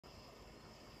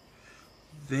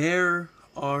There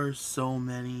are so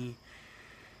many,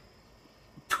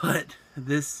 but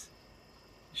this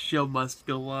show must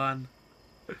go on.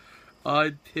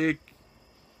 I'd pick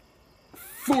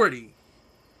 40.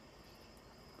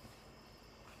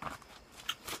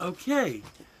 Okay,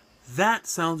 that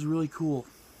sounds really cool.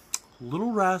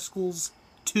 Little Rascals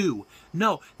 2.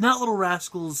 No, not Little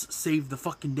Rascals Save the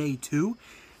Fucking Day 2.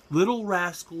 Little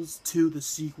Rascals 2, the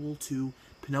sequel to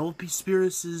Penelope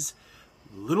Spheeris's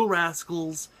Little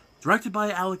Rascals, directed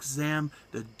by Alex Zam,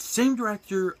 the same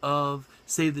director of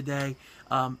Save the Day.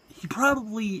 He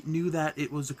probably knew that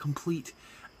it was a complete,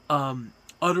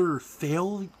 utter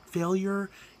failure,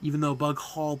 even though Bug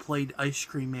Hall played Ice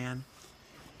Cream Man.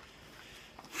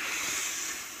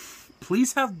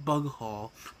 Please have Bug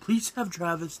Hall. Please have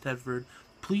Travis Tedford.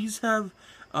 Please have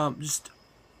just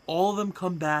all of them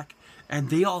come back. And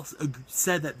they all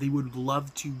said that they would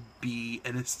love to be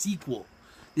in a sequel.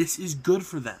 This is good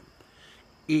for them.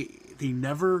 They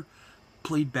never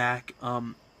played back.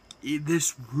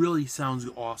 This really sounds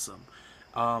awesome.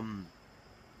 And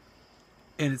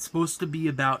it's supposed to be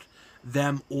about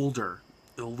them older,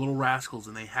 the Little Rascals,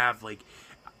 and they have, like,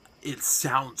 it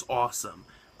sounds awesome.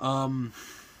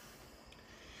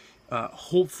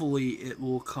 Hopefully it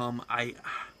will come.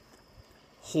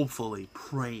 Hopefully,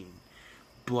 praying.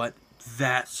 But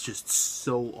that's just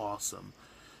so awesome.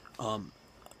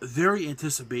 Very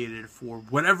anticipated for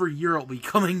whatever year it'll be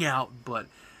coming out, but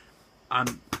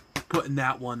I'm putting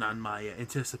that one on my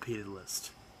anticipated list.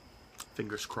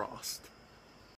 Fingers crossed.